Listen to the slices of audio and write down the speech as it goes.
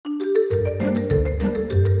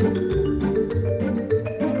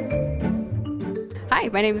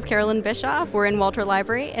my name is Carolyn Bischoff. We're in Walter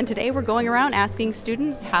Library, and today we're going around asking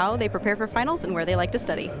students how they prepare for finals and where they like to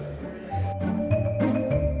study.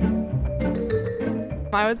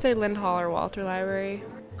 I would say Lind Hall or Walter Library.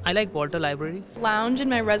 I like Walter Library. Lounge in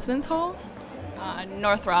my residence hall.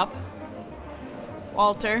 Northrop.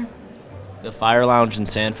 Walter. The Fire Lounge in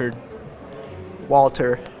Sanford.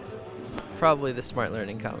 Walter. Probably the Smart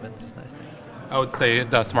Learning Commons, I think. I would say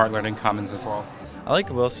the Smart Learning Commons as well. I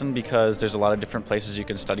like Wilson because there's a lot of different places you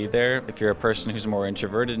can study there. If you're a person who's more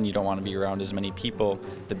introverted and you don't want to be around as many people,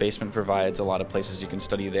 the basement provides a lot of places you can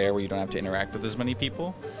study there where you don't have to interact with as many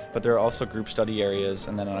people. But there are also group study areas,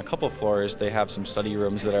 and then on a couple floors they have some study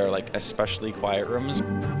rooms that are like especially quiet rooms.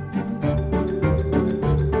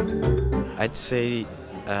 I'd say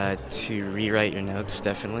to rewrite your notes,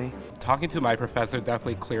 definitely. Talking to my professor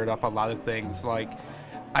definitely cleared up a lot of things. Like,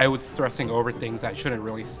 I was stressing over things that shouldn't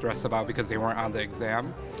really stress about because they weren't on the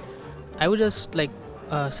exam. I would just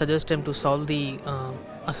suggest them to solve the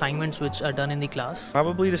assignments which are done in the class.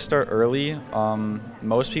 Probably to start early.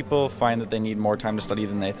 Most people find that they need more time to study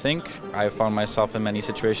than they think. I've found myself in many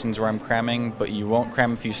situations where I'm cramming, but you won't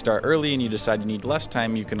cram if you start early and you decide you need less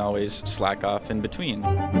time. You can always slack off in between.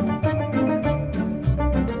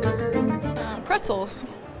 Pretzels.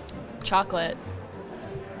 Chocolate.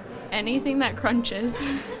 Anything that crunches.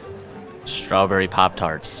 Strawberry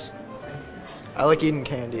Pop-Tarts. I like eating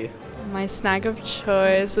candy. My snack of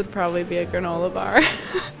choice would probably be a granola bar.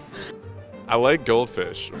 I like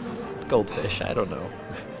goldfish. Goldfish, I don't know.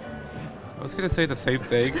 I was going to say the same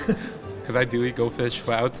thing because I do eat goldfish,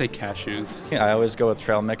 but I would say cashews. I always go with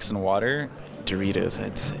trail mix and water. Doritos,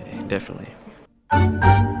 I'd say, definitely.